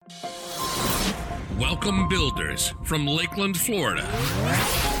Welcome, builders from Lakeland, Florida.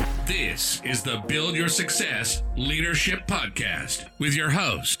 This is the Build Your Success Leadership Podcast with your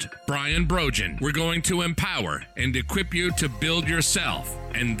host, Brian Brogan. We're going to empower and equip you to build yourself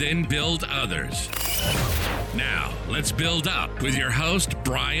and then build others. Now, let's build up with your host,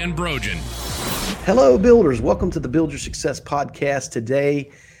 Brian Brogan. Hello, builders. Welcome to the Build Your Success Podcast.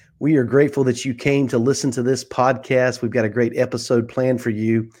 Today, we are grateful that you came to listen to this podcast. We've got a great episode planned for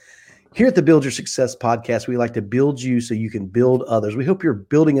you. Here at the Build Your Success Podcast, we like to build you so you can build others. We hope you're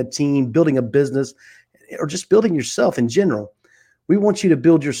building a team, building a business, or just building yourself in general. We want you to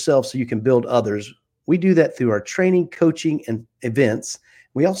build yourself so you can build others. We do that through our training, coaching, and events.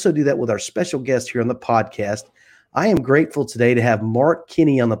 We also do that with our special guest here on the podcast. I am grateful today to have Mark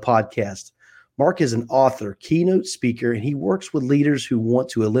Kinney on the podcast. Mark is an author, keynote speaker, and he works with leaders who want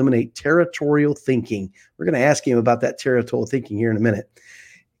to eliminate territorial thinking. We're going to ask him about that territorial thinking here in a minute.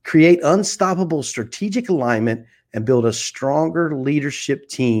 Create unstoppable strategic alignment and build a stronger leadership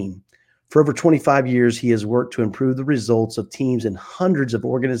team. For over 25 years, he has worked to improve the results of teams in hundreds of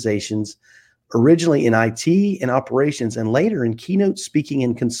organizations, originally in IT and operations, and later in keynote speaking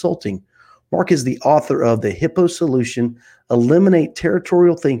and consulting. Mark is the author of The Hippo Solution, Eliminate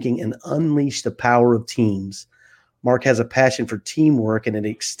Territorial Thinking and Unleash the Power of Teams. Mark has a passion for teamwork, and it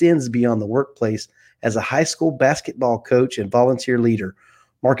extends beyond the workplace as a high school basketball coach and volunteer leader.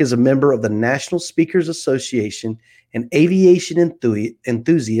 Mark is a member of the National Speakers Association, an aviation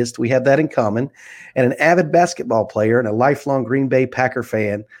enthusiast, we have that in common, and an avid basketball player and a lifelong Green Bay Packer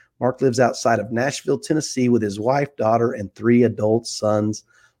fan. Mark lives outside of Nashville, Tennessee with his wife, daughter, and 3 adult sons.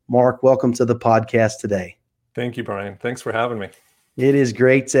 Mark, welcome to the podcast today. Thank you, Brian. Thanks for having me. It is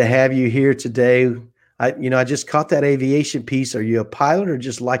great to have you here today. I just caught that aviation piece. Are you a pilot or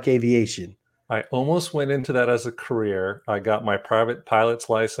just like aviation? I almost went into that as a career. I got my private pilot's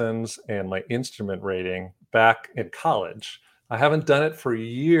license and my instrument rating back in college. I haven't done it for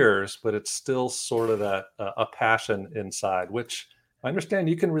years, but it's still sort of a passion inside, which I understand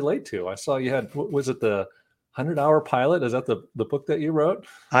you can relate to. I saw you had, was it the 100-Hour Pilot? Is that the book that you wrote?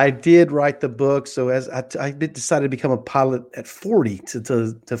 I did write the book. So as I did decide to become a pilot at 40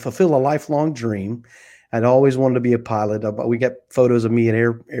 to fulfill a lifelong dream. I'd always wanted to be a pilot. We got photos of me at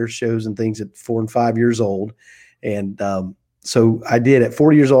air shows and things at 4 and 5 years old. And so I did. At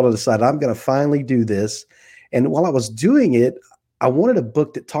 40 years old, I decided I'm going to finally do this. And while I was doing it, I wanted a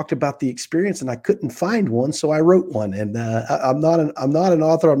book that talked about the experience, and I couldn't find one. So I wrote one. And I'm not an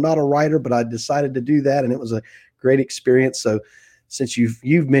author. I'm not a writer, but I decided to do that. And it was a great experience. So since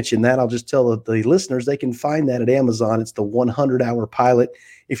you've mentioned that, I'll just tell the listeners they can find that at Amazon. It's the 100-Hour Pilot.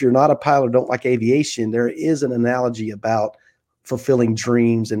 If you're not a pilot or don't like aviation, there is an analogy about fulfilling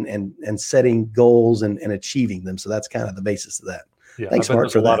dreams and setting goals and achieving them. So that's kind of the basis of that. Yeah, thanks, I bet Mark,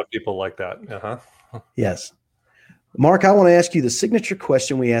 there's for a lot that. of people like that. Uh-huh. Yes. Mark, I want to ask you the signature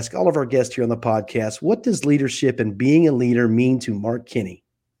question we ask all of our guests here on the podcast. What does leadership and being a leader mean to Mark Kinney?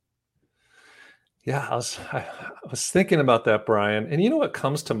 Yeah, I was thinking about that, Brian. And you know what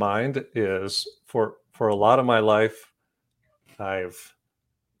comes to mind is for a lot of my life, I've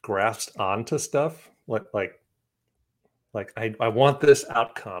grasped onto stuff like I want this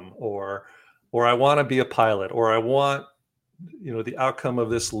outcome, or I want to be a pilot, or I want, the outcome of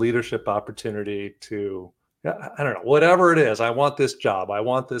this leadership opportunity to, I don't know, whatever it is. I want this job. I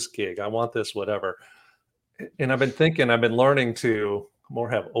want this gig. I want this whatever. And I've been learning to more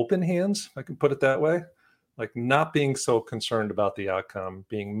have open hands, if I can put it that way, like not being so concerned about the outcome,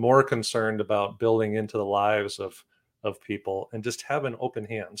 being more concerned about building into the lives of people and just having open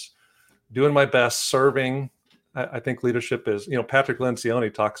hands, doing my best, serving. I think leadership is, Patrick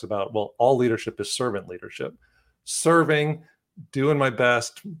Lencioni talks about, well, all leadership is servant leadership, serving, doing my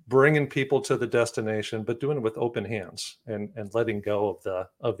best, bringing people to the destination, but doing it with open hands and letting go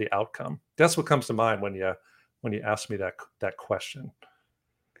of the outcome. That's what comes to mind when you ask me that question.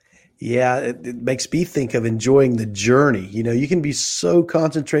 Yeah, it makes me think of enjoying the journey. You can be so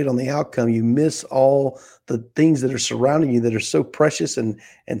concentrated on the outcome, you miss all the things that are surrounding you that are so precious and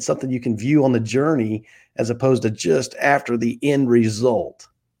something you can view on the journey as opposed to just after the end result.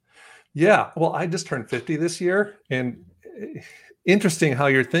 Yeah, well, I just turned 50 this year, and interesting how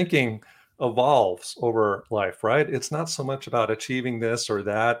your thinking evolves over life, right? It's not so much about achieving this or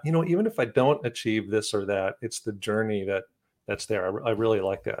that. Even if I don't achieve this or that, it's the journey that's there. I really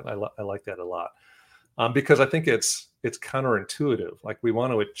like that. I like that a lot because I think it's counterintuitive. Like we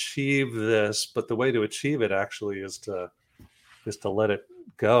want to achieve this, but the way to achieve it actually is to let it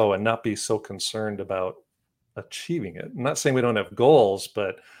go and not be so concerned about achieving it. I'm not saying we don't have goals,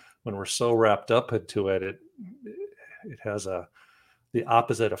 but when we're so wrapped up into it, it has the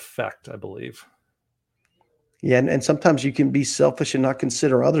opposite effect, I believe. Yeah, and sometimes you can be selfish and not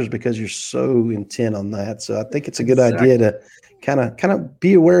consider others because you're so intent on that. So I think it's a good idea Exactly. to kind of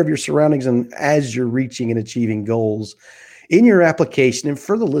be aware of your surroundings and as you're reaching and achieving goals in your application. And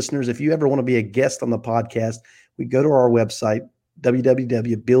for the listeners, if you ever want to be a guest on the podcast, we go to our website,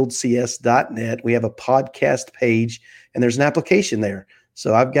 www.buildcs.net. We have a podcast page and there's an application there.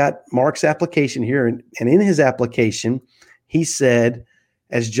 So I've got Mark's application here, and in his application, he said,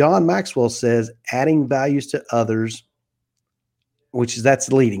 as John Maxwell says, adding values to others,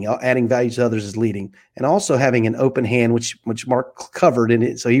 that's leading. Adding values to others is leading, and also having an open hand, which Mark covered in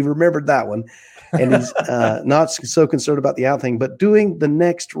it, so he remembered that one. And he's not so concerned about the out thing, but doing the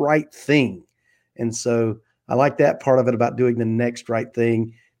next right thing. And so I like that part of it about doing the next right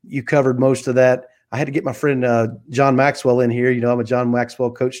thing. You covered most of that. I had to get my friend John Maxwell in here. I'm a John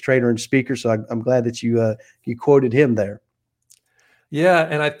Maxwell coach, trainer, and speaker, so I'm glad that you quoted him there. Yeah,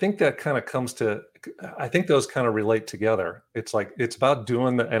 and I think that kind of I think those kind of relate together. It's like, it's about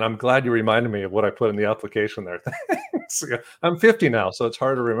doing and I'm glad you reminded me of what I put in the application there. Thanks. I'm 50 now, so it's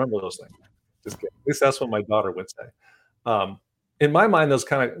hard to remember those things. Just kidding. At least that's what my daughter would say. In my mind, those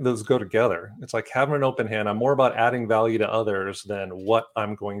go together. It's like having an open hand. I'm more about adding value to others than what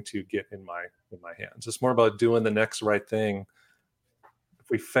I'm going to get in my hands. It's more about doing the next right thing.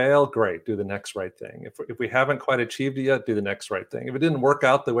 If we fail, great, do the next right thing. If we haven't quite achieved it yet, do the next right thing. If it didn't work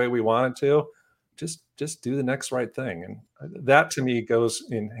out the way we wanted to, just do the next right thing. And that to me goes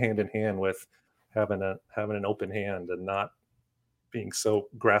hand in hand with having an open hand and not being so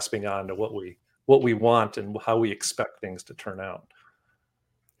grasping on to what we want and how we expect things to turn out.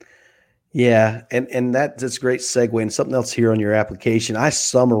 Yeah, and that's a great segue. And something else here on your application, I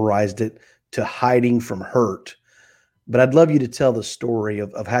summarized it to hiding from hurt. But I'd love you to tell the story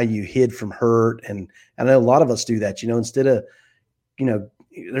of how you hid from hurt. And I know a lot of us do that, instead of,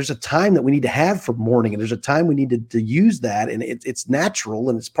 there's a time that we need to have for mourning, and there's a time we need to use that. And it's natural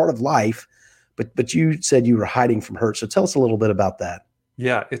and it's part of life. But you said you were hiding from hurt. So tell us a little bit about that.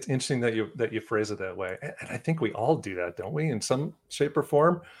 Yeah, it's interesting that you phrase it that way. And I think we all do that, don't we, in some shape or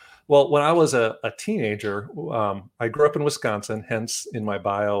form? Well, when I was a teenager, I grew up in Wisconsin, hence in my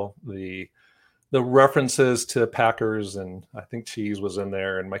bio, the references to Packers, and I think cheese was in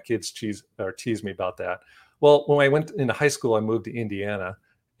there, and my kids tease me about that. Well, when I went into high school, I moved to Indiana,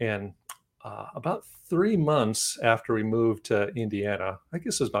 and about 3 months after we moved to Indiana, I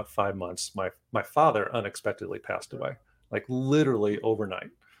guess it was about 5 months, my father unexpectedly passed away, like literally overnight,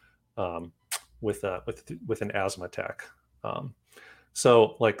 with an asthma attack.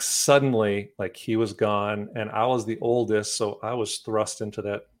 So like suddenly, like he was gone, and I was the oldest, so I was thrust into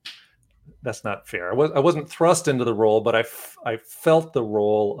that. That's not fair. I wasn't thrust into the role, but I felt the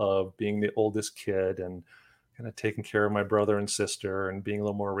role of being the oldest kid and kind of taking care of my brother and sister and being a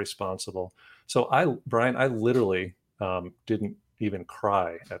little more responsible. So Brian, I literally didn't even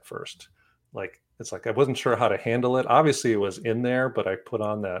cry at first. Like, it's like I wasn't sure how to handle it. Obviously it was in there, but I put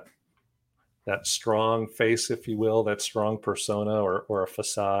on that strong face, if you will, that strong persona or a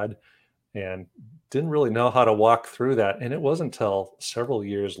facade, and didn't really know how to walk through that. And it wasn't until several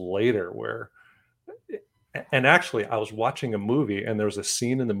years later and actually I was watching a movie, and there was a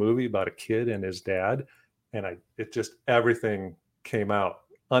scene in the movie about a kid and his dad, and everything came out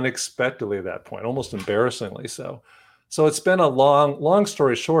unexpectedly at that point, almost embarrassingly so. So it's been a long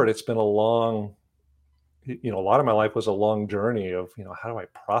story short, it's been a lot of my life was a long journey of, how do I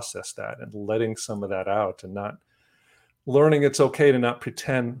process that and letting some of that out, and not learning it's okay to not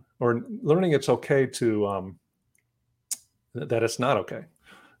pretend, or learning it's okay to that it's not okay,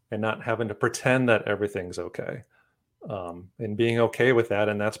 and not having to pretend that everything's okay, and being okay with that.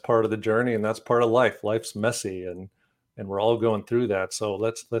 And that's part of the journey, and that's part of life. Life's messy, and we're all going through that. So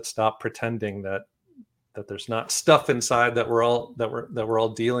let's stop pretending that there's not stuff inside that we're all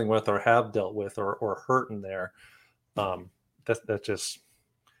dealing with, or have dealt with, or hurting there. That just,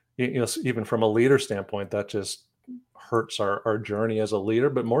 even from a leader standpoint, that just hurts our journey as a leader,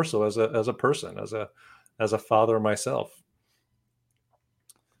 but more so as a person, as a father myself.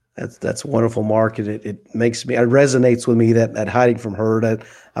 That's wonderful, Mark. It resonates with me that hiding from hurt.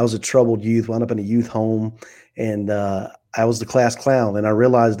 I was a troubled youth, wound up in a youth home, and I was the class clown, and I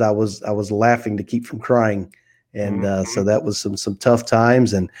realized I was laughing to keep from crying. And so that was some tough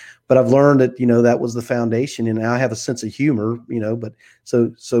times, but I've learned that, that was the foundation, and I have a sense of humor, but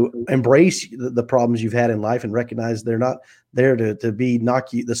so embrace the problems you've had in life, and recognize they're not there to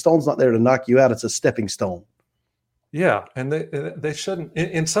knock you. The stone's not there to knock you out. It's a stepping stone. Yeah. And they shouldn't,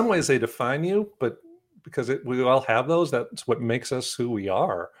 in some ways they define you, but because we all have those, that's what makes us who we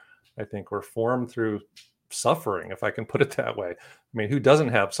are. I think we're formed through suffering, if I can put it that way. I mean, who doesn't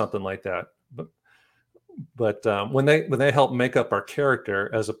have something like that? But when they help make up our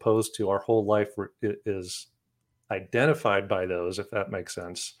character, as opposed to our whole life is identified by those, if that makes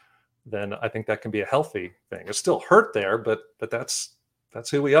sense, then I think that can be a healthy thing. It's still hurt there, but that's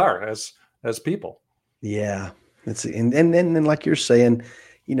who we are as people. Yeah. And like you're saying,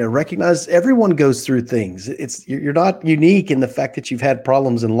 recognize everyone goes through things. You're not unique in the fact that you've had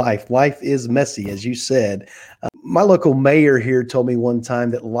problems in life. Life is messy, as you said. My local mayor here told me one time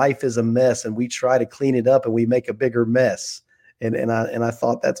that life is a mess and we try to clean it up and we make a bigger mess. And I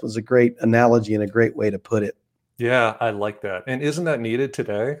thought that was a great analogy and a great way to put it. Yeah, I like that. And isn't that needed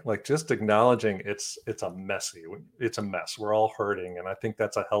today? Like, just acknowledging it's a mess. We're all hurting. And I think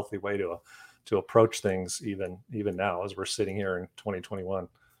that's a healthy way to approach things even now as we're sitting here in 2021.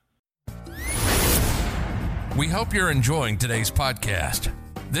 We hope you're enjoying today's podcast.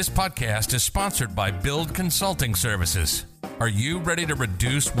 This podcast is sponsored by Build Consulting Services. Are you ready to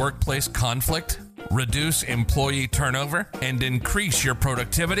reduce workplace conflict, reduce employee turnover, and increase your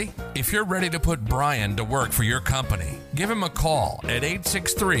productivity? If you're ready to put Brian to work for your company, give him a call at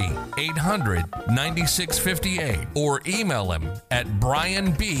 863-800-9658 or email him at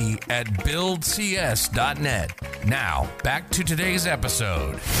brianb@buildcs.net. Now, back to today's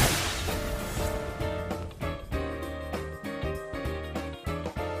episode.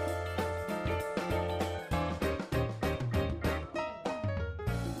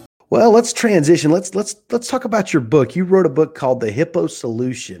 Well, let's transition. Let's talk about your book. You wrote a book called The Hippo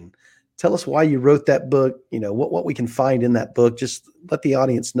Solution. Tell us why you wrote that book. What we can find in that book. Just let the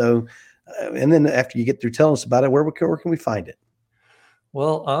audience know, and then after you get through telling us about it, where can we find it?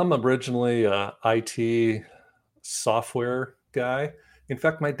 Well, I'm originally a IT software guy. In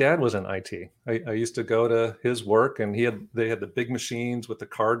fact, my dad was in IT. I used to go to his work, and they had the big machines with the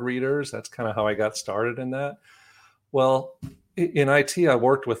card readers. That's kind of how I got started in that. Well, in IT, I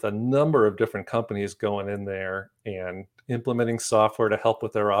worked with a number of different companies going in there and implementing software to help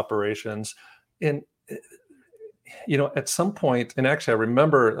with their operations. And, at some point, and actually I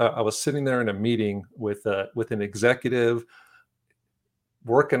remember I was sitting there in a meeting with an executive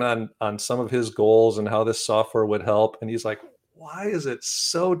working on some of his goals and how this software would help. And he's like, why is it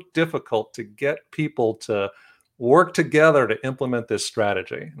so difficult to get people to work together to implement this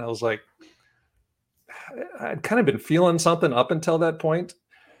strategy? And I was like, I'd kind of been feeling something up until that point,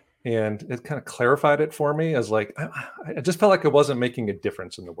 and it kind of clarified it for me as like, I just felt like it wasn't making a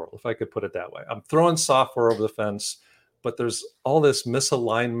difference in the world, if I could put it that way. I'm throwing software over the fence, but there's all this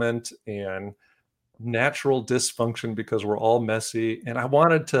misalignment and natural dysfunction because we're all messy. And I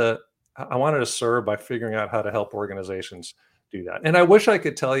wanted to serve by figuring out how to help organizations do that. And I wish I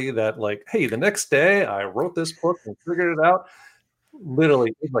could tell you that, like, hey, the next day I wrote this book and figured it out.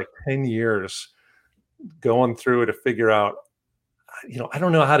 Literally, it was like 10 years going through to figure out, I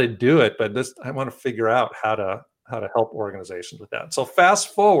don't know how to do it, but I want to figure out how to help organizations with that. So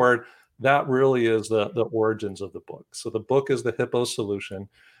fast forward, that really is the origins of the book. So the book is The Hippo Solution.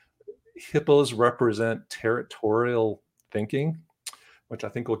 Hippos represent territorial thinking, which I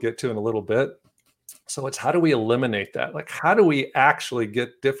think we'll get to in a little bit. So it's, how do we eliminate that? Like, how do we actually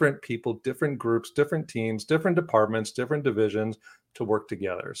get different people, different groups, different teams, different departments, different divisions to work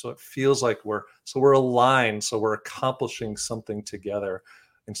together? So it feels like we're aligned, so we're accomplishing something together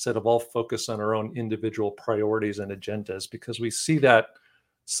instead of all focused on our own individual priorities and agendas, because we see that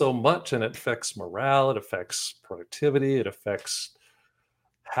so much, and it affects morale, it affects productivity, it affects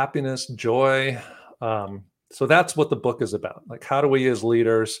happiness, joy. So that's what the book is about. Like, how do we as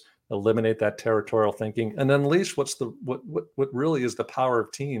leaders eliminate that territorial thinking and unleash what really is the power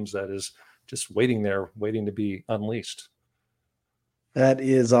of teams that is just waiting to be unleashed? That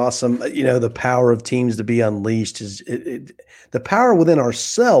is awesome. The power of teams to be unleashed is the power within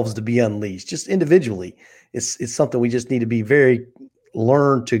ourselves to be unleashed, just individually. It's something we just need to be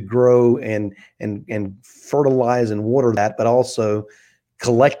learn to grow and fertilize and water that, but also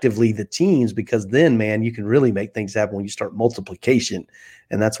collectively the teams, because then, man, you can really make things happen when you start multiplication,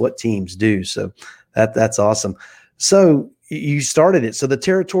 and that's what teams do. So that's awesome. So you started it. So the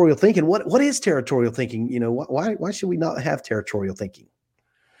territorial thinking, what is territorial thinking? Why should we not have territorial thinking?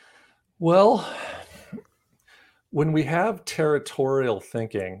 Well, when we have territorial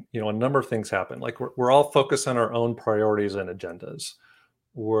thinking, a number of things happen. Like, we're all focused on our own priorities and agendas.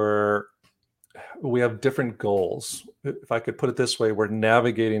 We have different goals. If I could put it this way, we're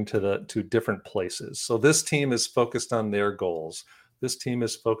navigating to different places. So this team is focused on their goals. This team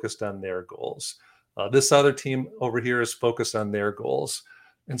is focused on their goals. This other team over here is focused on their goals.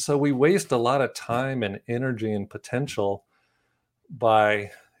 And so we waste a lot of time and energy and potential by,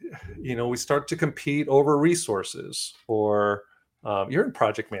 we start to compete over resources or You're in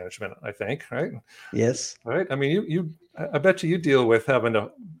project management, I think, right? Yes. Right. I mean, I bet you deal with having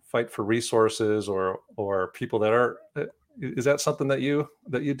to fight for resources or people that are. Is that something that you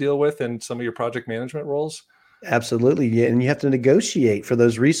deal with in some of your project management roles? Absolutely. Yeah. And you have to negotiate for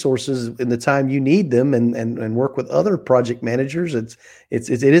those resources in the time you need them, and work with other project managers. It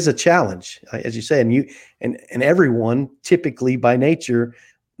is a challenge, as you say, and everyone typically by nature,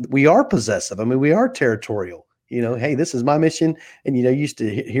 we are possessive. I mean, we are territorial. Hey, this is my mission. And, you used to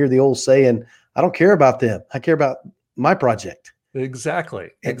hear the old saying, I don't care about them. I care about my project.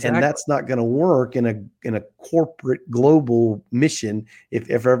 Exactly. And that's not going to work in a corporate global mission if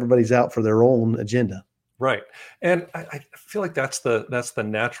everybody's out for their own agenda. Right. And I feel like that's the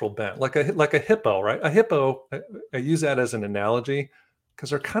natural bent, like a hippo, right? A hippo, I use that as an analogy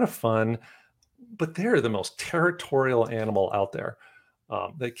because they're kind of fun, but they're the most territorial animal out there.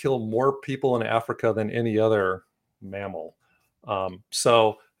 They kill more people in Africa than any other mammal. But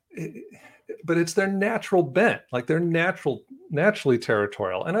it's their natural bent, like they're naturally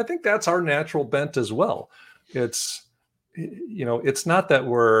territorial. And I think that's our natural bent as well. It's not that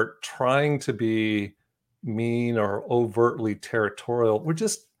we're trying to be mean or overtly territorial. We're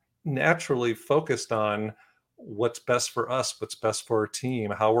just naturally focused on what's best for us, what's best for our team,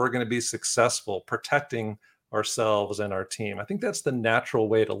 how we're going to be successful, protecting ourselves and our team. I think that's the natural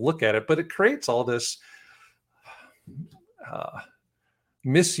way to look at it, but it creates all this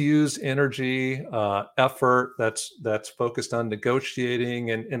misused energy, effort that's focused on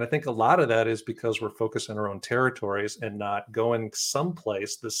negotiating. And I think a lot of that is because we're focused on our own territories and not going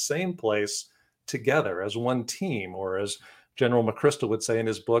someplace, the same place together as one team, or as General McChrystal would say in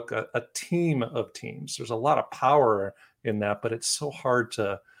his book, a team of teams. There's a lot of power in that, but it's so hard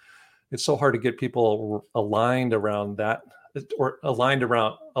to get people aligned around that, or aligned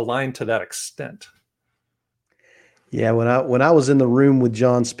to that extent. Yeah, when I was in the room with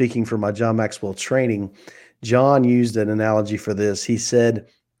John speaking for my John Maxwell training, John used an analogy for this. He said,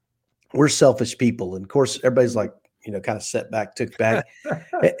 we're selfish people. And of course, everybody's like, kind of took back.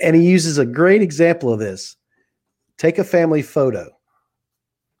 And he uses a great example of this. Take a family photo.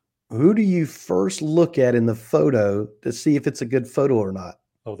 Who do you first look at in the photo to see if it's a good photo or not?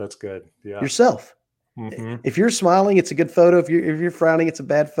 Oh, that's good. Yeah. Yourself. Mm-hmm. If you're smiling, it's a good photo. If you're frowning, it's a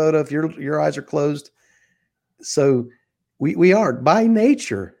bad photo. If your eyes are closed. So we are by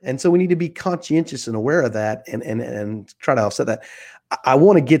nature. And so we need to be conscientious and aware of that and try to offset that. I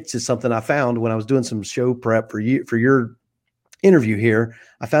want to get to something I found when I was doing some show prep for your interview here.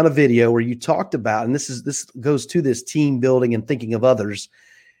 I found a video where you talked about, and this goes to this team building and thinking of others.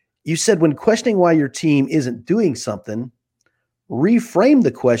 You said when questioning why your team isn't doing something, reframe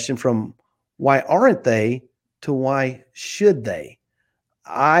the question from why aren't they to why should they?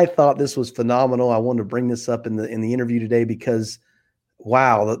 I thought this was phenomenal. I wanted to bring this up in the interview today because,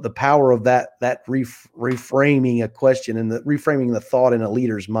 wow, the power of that reframing a question and the reframing the thought in a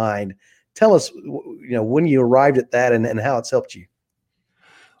leader's mind. Tell us, when you arrived at that and how it's helped you.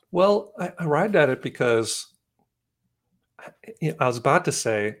 Well, I arrived at it because I was about to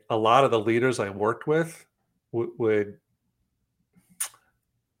say a lot of the leaders I worked with would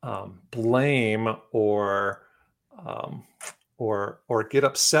blame or get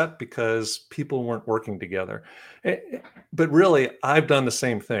upset because people weren't working together. But really, I've done the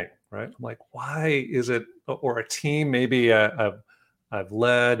same thing, right? I'm like, why is it, or a team maybe I've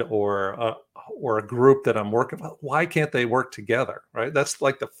led or a group that I'm working with, why can't they work together, right? That's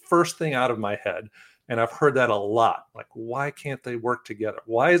like the first thing out of my head. And I've heard that a lot. Like, why can't they work together?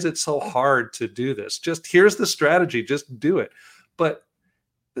 Why is it so hard to do this? Just here's the strategy, just do it. But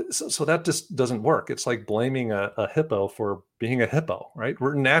so that just doesn't work. It's like blaming a hippo for being a hippo, right?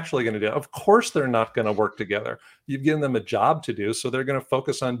 We're naturally going to do it. Of course, they're not going to work together. You've given them a job to do, so they're going to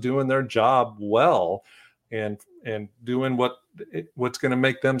focus on doing their job well and doing what's going to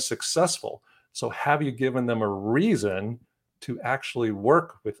make them successful. So have you given them a reason to actually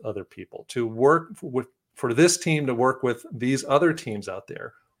work with other people, to work for this team to work with these other teams out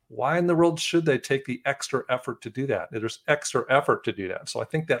there? Why in the world should they take the extra effort to do that? There's extra effort to do that. So I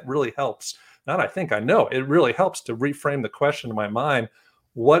think that really helps. I know it really helps to reframe the question in my mind.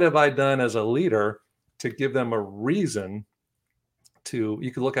 What have I done as a leader to give them a reason to,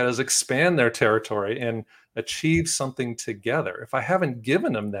 you could look at it as expand their territory and achieve something together? If I haven't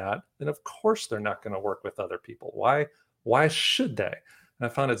given them that, then of course they're not going to work with other people. Why should they? And I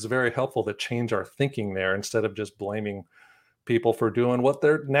found it's very helpful to change our thinking there instead of just blaming people for doing what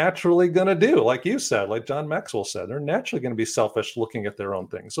they're naturally going to do. Like you said, like John Maxwell said, they're naturally going to be selfish looking at their own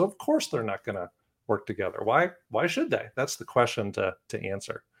things. So of course they're not going to work together. Why should they? That's the question to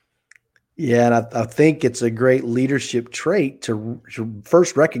answer. Yeah, and I think it's a great leadership trait to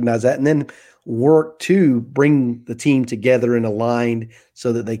first recognize that and then work to bring the team together and aligned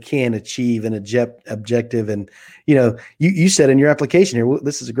so that they can achieve an objective. And, you said in your application here,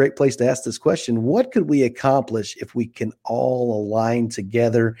 this is a great place to ask this question. What could we accomplish if we can all align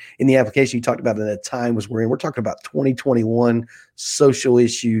together? In the application, you talked about in the times we're talking about 2021 social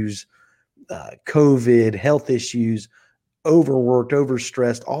issues, COVID, health issues, overworked,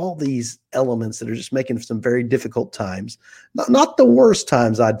 overstressed, all these elements that are just making some very difficult times. Not the worst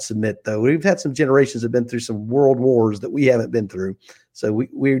times, I'd submit, though. We've had some generations that have been through some world wars that we haven't been through. So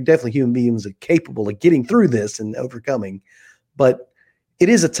we're definitely human beings are capable of getting through this and overcoming. But it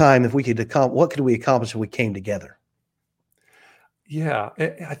is a time if we could what could we accomplish if we came together? Yeah,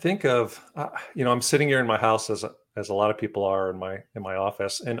 I think of, I'm sitting here in my house as a lot of people are in my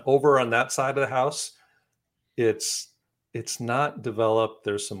office, and over on that side of the house, it's not developed.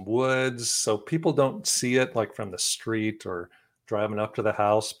 There's some woods, so people don't see it like from the street or driving up to the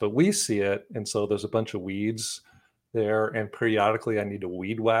house, but we see it. And so there's a bunch of weeds there, and periodically I need to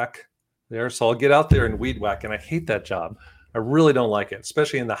weed whack there. So I'll get out there and weed whack, and I hate that job. I really don't like it,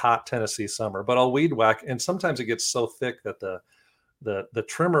 especially in the hot Tennessee summer, but I'll weed whack. And sometimes it gets so thick that the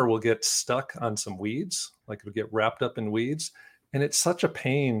trimmer will get stuck on some weeds, like it'll get wrapped up in weeds. And it's such a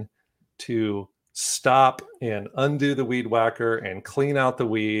pain to stop and undo the weed whacker and clean out the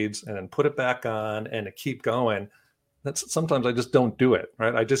weeds and then put it back on and to keep going. That's sometimes I just don't do it,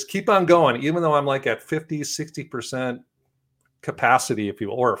 right? I just keep on going, even though I'm like at 50, 60% capacity, if you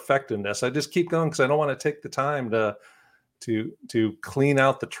will, or effectiveness. I just keep going because I don't want to take the time to clean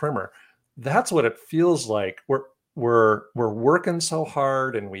out the trimmer. That's what it feels like. We're working so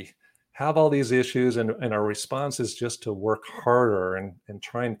hard and we have all these issues, and our response is just to work harder and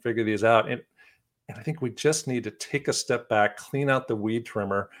try and figure these out. And I think we just need to take a step back, clean out the weed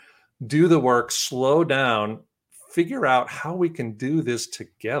trimmer, do the work, slow down, figure out how we can do this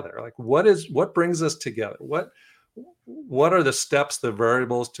together. Like what brings us together? What are the steps, the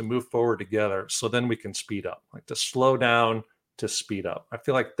variables to move forward together? So then we can speed up, like to slow down, to speed up. I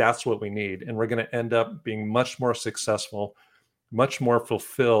feel like that's what we need. And we're going to end up being much more successful, much more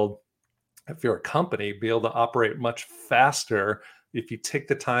fulfilled. If you're a company, be able to operate much faster if you take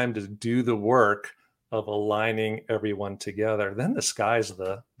the time to do the work of aligning everyone together. Then the sky's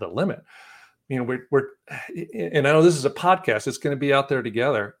the limit. We're and I know this is a podcast, it's going to be out there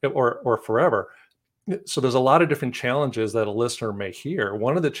together or forever. So there's a lot of different challenges that a listener may hear.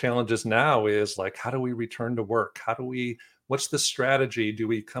 One of the challenges now is like, how do we return to work? What's the strategy? Do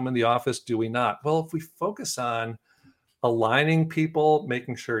we come in the office? Do we not? Well, if we focus on aligning people,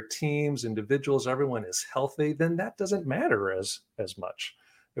 making sure teams, individuals, everyone is healthy, then that doesn't matter as much.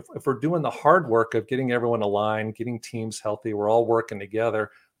 If we're doing the hard work of getting everyone aligned, getting teams healthy, we're all working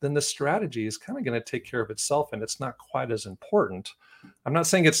together, then the strategy is kind of going to take care of itself, and it's not quite as important. I'm not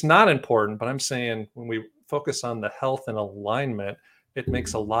saying it's not important, but I'm saying when we focus on the health and alignment, it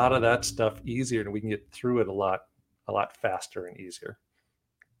makes a lot of that stuff easier, and we can get through it a lot faster and easier.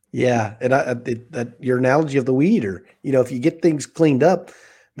 Yeah, and your analogy of the weeder, if you get things cleaned up,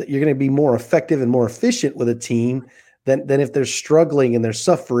 that you're going to be more effective and more efficient with a team than if they're struggling and they're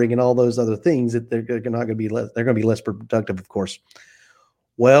suffering and all those other things, that they're not going to be less. They're going to be less productive, of course.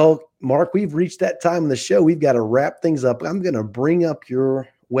 Well, Mark, we've reached that time in the show. We've got to wrap things up. I'm going to bring up your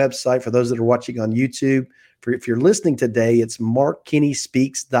website for those that are watching on YouTube. If you're listening today, it's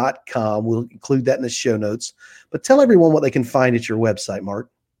markkennyspeaks.com. We'll include that in the show notes. But tell everyone what they can find at your website, Mark.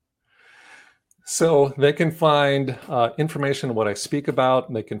 So they can find information on what I speak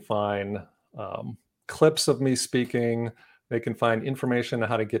about. They can find clips of me speaking. They can find information on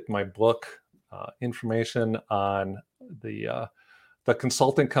how to get my book, information on the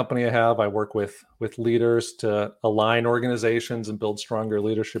consulting company I have. I work with leaders to align organizations and build stronger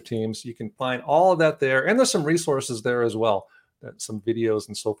leadership teams. You can find all of that there. And there's some resources there as well, some videos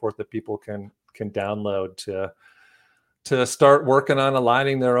and so forth that people can download to start working on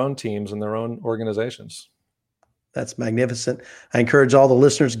aligning their own teams and their own organizations. That's magnificent. I encourage all the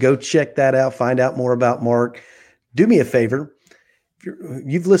listeners, go check that out, find out more about Mark. Do me a favor. If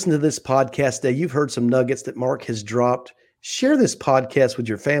you've listened to this podcast today, you've heard some nuggets that Mark has dropped. Share this podcast with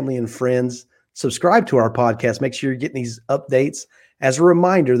your family and friends. Subscribe to our podcast. Make sure you're getting these updates. As a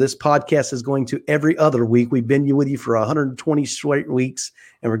reminder, this podcast is going to every other week. We've been with you for 120 straight weeks,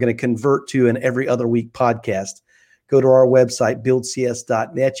 and we're going to convert to an every other week podcast. Go to our website,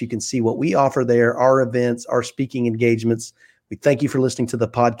 buildcs.net. You can see what we offer there, our events, our speaking engagements. We thank you for listening to the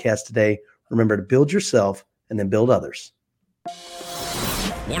podcast today. Remember to build yourself and then build others.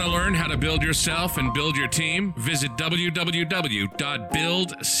 Want to learn how to build yourself and build your team? Visit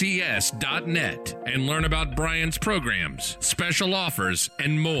www.buildcs.net and learn about Brian's programs, special offers,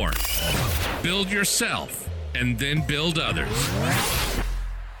 and more. Build yourself and then build others.